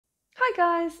Hi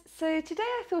guys, so today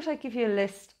I thought I'd give you a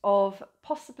list of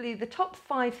possibly the top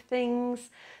 5 things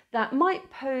that might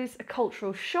pose a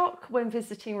cultural shock when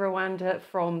visiting Rwanda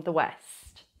from the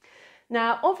West.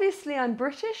 Now obviously I'm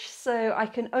British, so I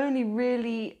can only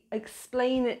really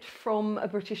explain it from a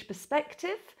British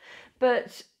perspective,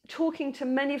 but talking to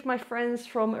many of my friends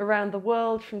from around the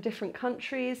world, from different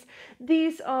countries,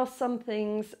 these are some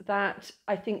things that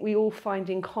I think we all find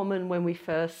in common when we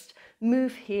first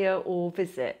move here or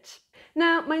visit.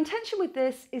 Now, my intention with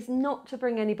this is not to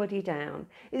bring anybody down.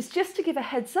 It's just to give a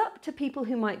heads up to people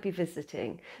who might be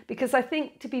visiting, because I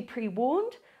think to be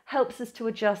pre-warned helps us to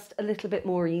adjust a little bit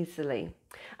more easily.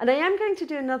 And I am going to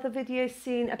do another video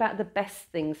soon about the best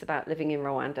things about living in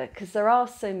Rwanda, because there are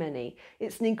so many.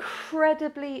 It's an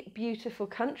incredibly beautiful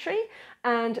country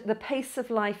and the pace of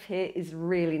life here is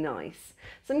really nice.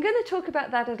 So I'm going to talk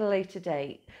about that at a later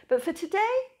date. But for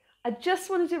today, I just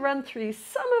wanted to run through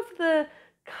some of the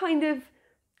kind of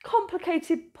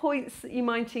complicated points that you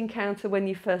might encounter when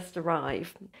you first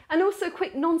arrive. And also a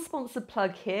quick non-sponsored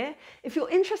plug here. If you're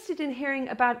interested in hearing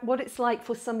about what it's like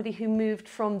for somebody who moved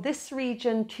from this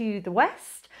region to the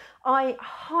West, I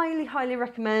highly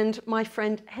recommend my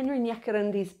friend Henri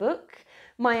Nyakarundi's book,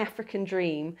 My African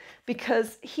Dream,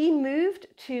 because he moved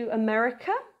to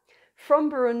America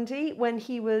from Burundi when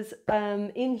he was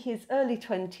in his early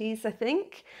 20s, I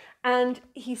think, and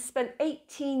he spent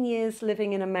 18 years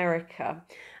living in America.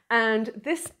 And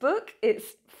this book,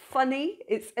 it's funny,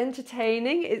 it's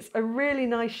entertaining, it's a really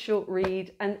nice short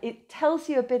read, and it tells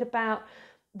you a bit about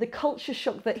the culture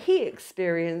shock that he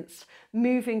experienced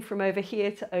moving from over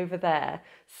here to over there.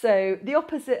 So the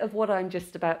opposite of what I'm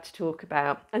just about to talk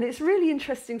about. And it's really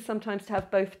interesting sometimes to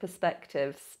have both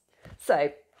perspectives.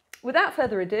 So without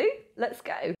further ado, let's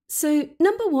go. So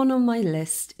number 1 on my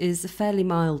list is a fairly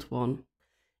mild one.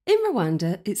 In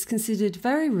Rwanda, it's considered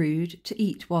very rude to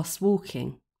eat whilst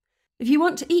walking. If you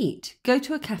want to eat, go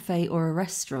to a cafe or a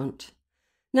restaurant.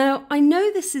 Now, I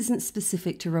know this isn't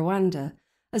specific to Rwanda,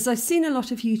 as I've seen a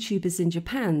lot of YouTubers in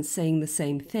Japan saying the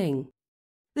same thing.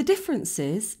 The difference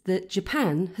is that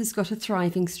Japan has got a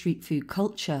thriving street food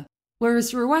culture,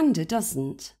 whereas Rwanda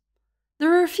doesn't.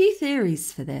 There are a few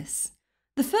theories for this.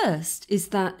 The first is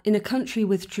that in a country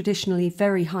with traditionally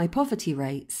very high poverty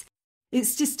rates,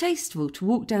 it's distasteful to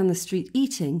walk down the street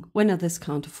eating when others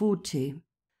can't afford to.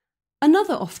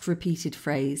 Another oft-repeated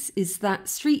phrase is that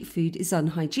street food is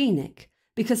unhygienic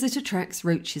because it attracts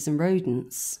roaches and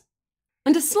rodents.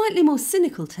 And a slightly more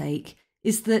cynical take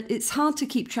is that it's hard to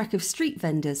keep track of street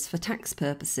vendors for tax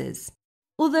purposes,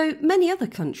 although many other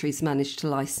countries manage to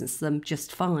license them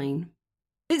just fine.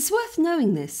 It's worth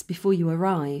knowing this before you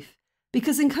arrive,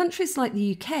 because in countries like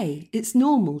the UK, it's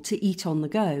normal to eat on the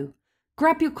go.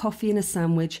 Grab your coffee and a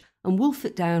sandwich and wolf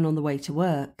it down on the way to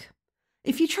work.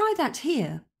 If you try that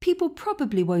here, people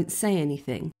probably won't say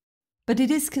anything, but it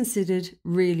is considered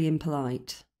really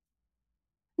impolite.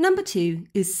 Number 2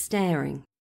 is staring.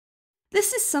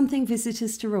 This is something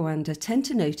visitors to Rwanda tend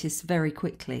to notice very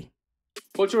quickly.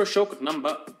 Cultural shock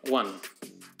number 1.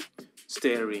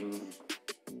 Staring.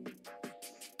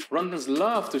 Rwandans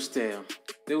love to stare.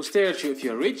 They will stare at you if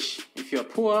you're rich, if you're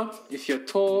poor, if you're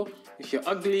tall, if you're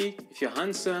ugly, if you're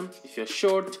handsome, if you're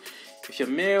short, if you're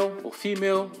male or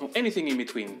female, or anything in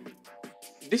between.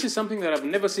 This is something that I've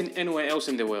never seen anywhere else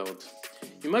in the world.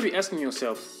 You might be asking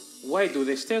yourself, why do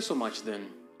they stare so much then?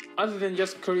 Other than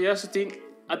just curiosity,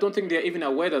 I don't think they're even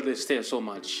aware that they stare so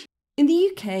much. In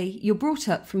the UK, you're brought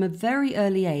up from a very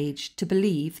early age to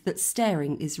believe that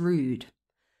staring is rude.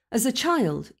 As a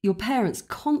child, your parents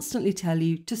constantly tell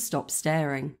you to stop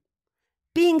staring.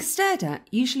 Being stared at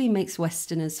usually makes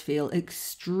Westerners feel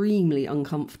extremely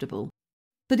uncomfortable.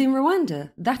 But in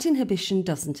Rwanda, that inhibition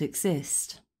doesn't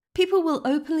exist. People will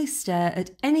openly stare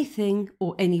at anything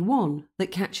or anyone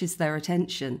that catches their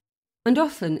attention, and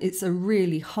often it's a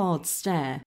really hard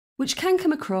stare, which can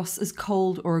come across as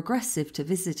cold or aggressive to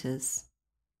visitors.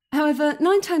 However,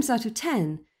 9 times out of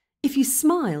 10, if you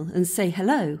smile and say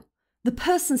hello, the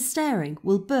person staring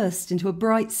will burst into a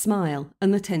bright smile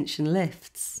and the tension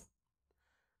lifts.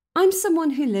 I'm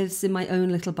someone who lives in my own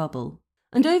little bubble,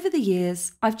 and over the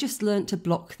years I've just learnt to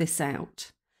block this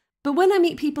out. But when I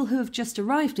meet people who have just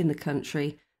arrived in the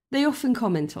country, they often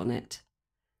comment on it.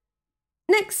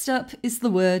 Next up is the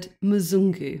word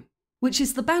Muzungu, which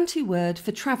is the Bantu word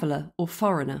for traveller or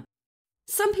foreigner.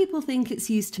 Some people think it's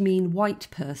used to mean white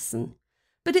person,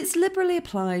 but it's liberally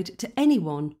applied to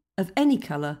anyone of any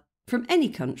colour from any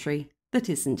country that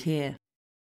isn't here.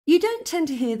 You don't tend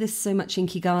to hear this so much in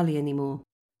Kigali anymore,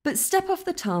 but step off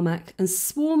the tarmac and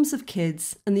swarms of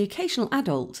kids and the occasional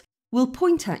adult will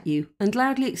point at you and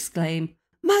loudly exclaim,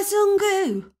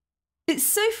 "Muzungu!" It's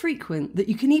so frequent that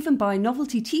you can even buy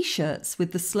novelty T-shirts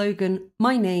with the slogan,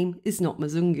 "My name is Not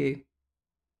Muzungu."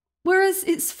 Whereas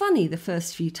it's funny the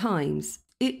first few times,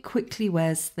 it quickly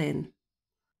wears thin.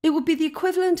 It would be the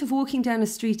equivalent of walking down a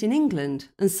street in England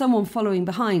and someone following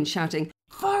behind shouting,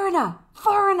 "Foreigner!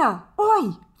 Foreigner!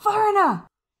 Oi! Foreigner!"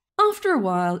 After a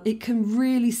while, it can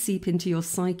really seep into your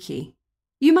psyche.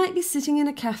 You might be sitting in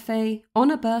a cafe,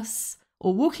 on a bus,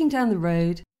 or walking down the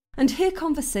road and hear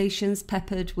conversations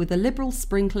peppered with a liberal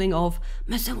sprinkling of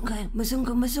Muzungu,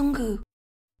 Muzungu, Muzungu.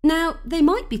 Now, they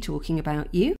might be talking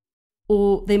about you,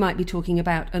 or they might be talking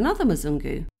about another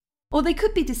Muzungu, or they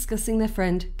could be discussing their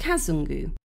friend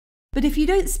Kazungu. But if you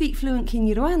don't speak fluent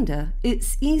Kinyarwanda,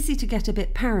 it's easy to get a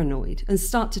bit paranoid and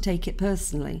start to take it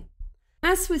personally.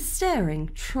 As with staring,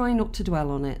 try not to dwell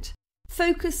on it.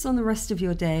 Focus on the rest of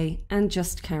your day and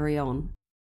just carry on.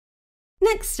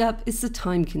 Next up is the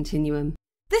time continuum.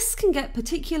 This can get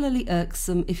particularly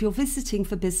irksome if you're visiting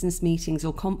for business meetings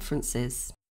or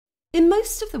conferences. In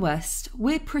most of the West,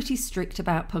 we're pretty strict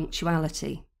about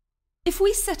punctuality. If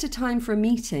we set a time for a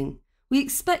meeting, we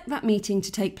expect that meeting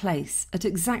to take place at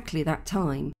exactly that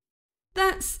time.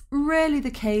 That's rarely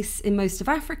the case in most of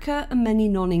Africa and many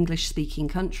non-English speaking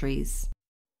countries.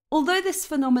 Although this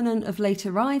phenomenon of late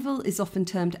arrival is often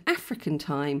termed African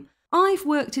time, I've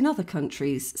worked in other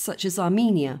countries, such as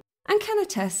Armenia, and can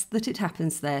attest that it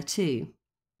happens there too.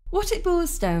 What it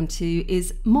boils down to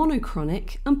is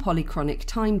monochronic and polychronic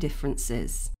time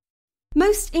differences.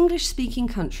 Most English-speaking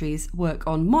countries work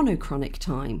on monochronic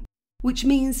time, which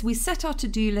means we set our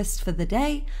to-do list for the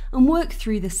day and work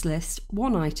through this list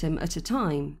one item at a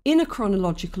time, in a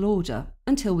chronological order,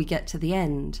 until we get to the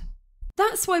end.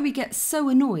 That's why we get so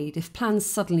annoyed if plans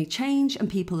suddenly change and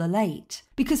people are late,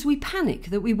 because we panic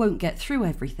that we won't get through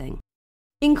everything.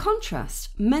 In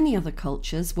contrast, many other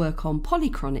cultures work on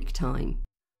polychronic time.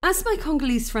 As my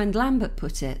Congolese friend Lambert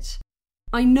put it,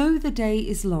 "I know the day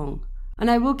is long, and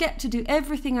I will get to do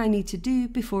everything I need to do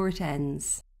before it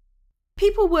ends."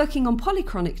 People working on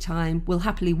polychronic time will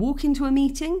happily walk into a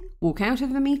meeting, walk out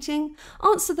of a meeting,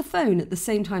 answer the phone at the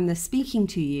same time they're speaking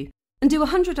to you, and do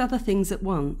 100 other things at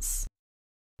once.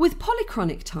 With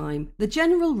polychronic time, the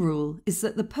general rule is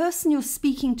that the person you're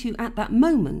speaking to at that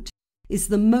moment is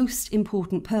the most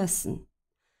important person.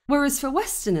 Whereas for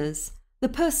Westerners, the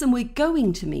person we're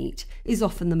going to meet is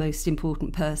often the most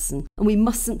important person, and we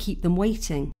mustn't keep them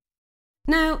waiting.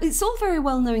 Now, it's all very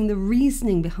well knowing the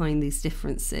reasoning behind these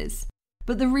differences,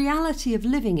 but the reality of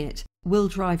living it will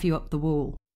drive you up the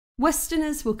wall.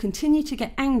 Westerners will continue to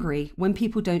get angry when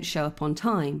people don't show up on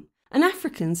time, and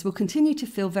Africans will continue to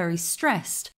feel very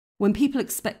stressed when people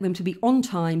expect them to be on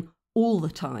time all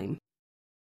the time.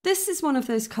 This is one of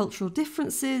those cultural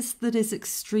differences that is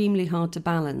extremely hard to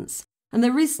balance, and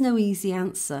there is no easy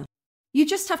answer. You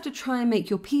just have to try and make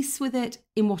your peace with it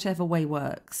in whatever way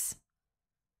works.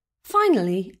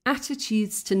 Finally,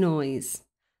 attitudes to noise.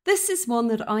 This is one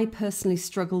that I personally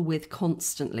struggle with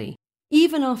constantly,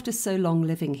 even after so long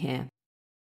living here.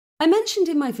 I mentioned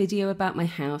in my video about my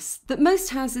house that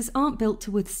most houses aren't built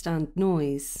to withstand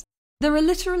noise. There are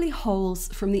literally holes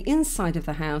from the inside of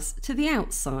the house to the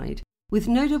outside, with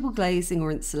no double glazing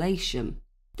or insulation.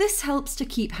 This helps to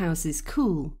keep houses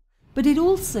cool, but it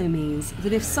also means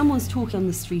that if someone's talking on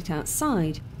the street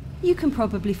outside, you can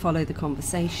probably follow the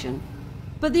conversation.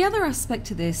 But the other aspect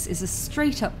to this is a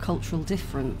straight-up cultural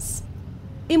difference.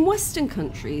 In Western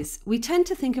countries, we tend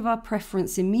to think of our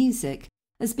preference in music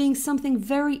as being something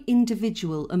very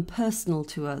individual and personal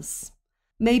to us.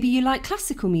 Maybe you like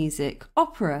classical music,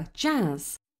 opera,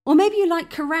 jazz, or maybe you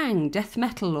like Kerrang, death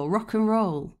metal, or rock and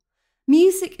roll.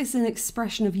 Music is an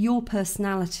expression of your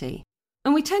personality,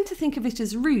 and we tend to think of it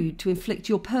as rude to inflict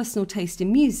your personal taste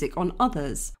in music on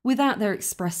others without their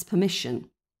express permission.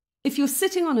 If you're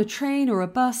sitting on a train or a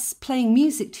bus playing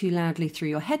music too loudly through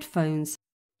your headphones,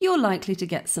 you're likely to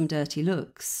get some dirty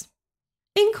looks.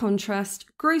 In contrast,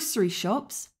 grocery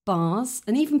shops, bars,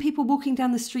 and even people walking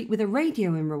down the street with a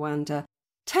radio in Rwanda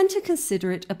tend to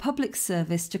consider it a public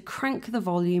service to crank the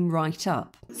volume right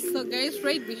up. So guys,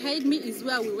 right behind me is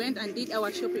where we went and did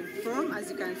our shopping from,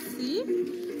 as you can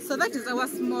see. So that is our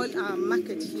small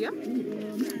market here.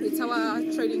 It's our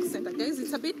trading center, guys.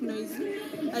 It's a bit noisy,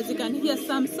 as you can hear.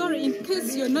 So I'm sorry in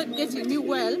case you're not getting me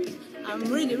well. I'm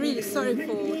really sorry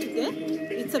for today.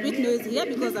 It's a bit noisy here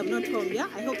because I'm not home. Yeah,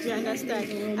 I hope you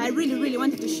understand. I really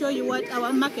wanted to show you what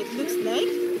our market looks like.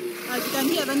 As you can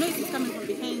hear, the noise is coming from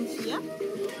behind here.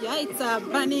 Yeah, it's a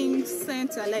burning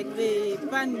center, like they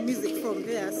burn music from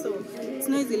there, so it's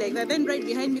noisy like that. Then right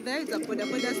behind me there is a boda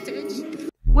stage.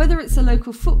 Whether it's a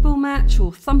local football match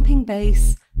or thumping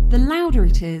bass, the louder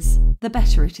it is, the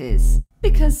better it is.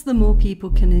 because the more people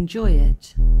can enjoy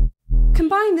it.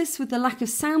 Combine this with the lack of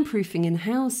soundproofing in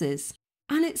houses,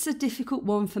 and it's a difficult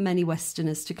one for many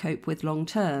Westerners to cope with long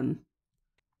term.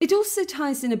 It also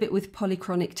ties in a bit with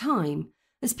polychronic time,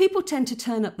 as people tend to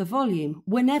turn up the volume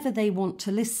whenever they want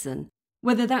to listen,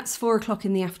 whether that's 4 o'clock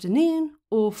in the afternoon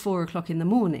or 4 o'clock in the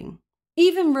morning.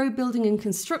 Even road building and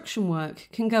construction work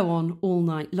can go on all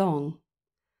night long.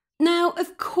 Now,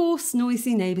 of course,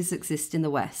 noisy neighbours exist in the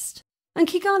West, and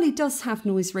Kigali does have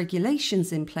noise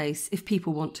regulations in place if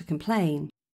people want to complain.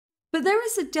 But there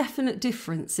is a definite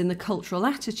difference in the cultural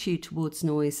attitude towards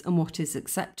noise and what is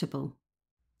acceptable.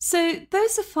 So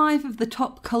those are 5 of the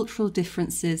top cultural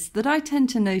differences that I tend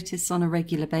to notice on a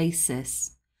regular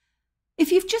basis.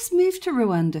 If you've just moved to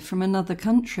Rwanda from another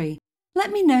country,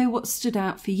 let me know what stood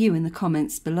out for you in the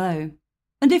comments below.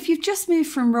 And if you've just moved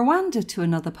from Rwanda to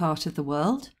another part of the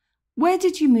world, where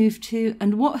did you move to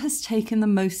and what has taken the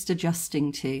most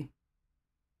adjusting to?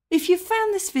 If you've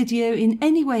found this video in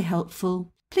any way helpful,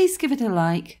 please give it a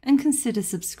like and consider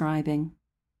subscribing.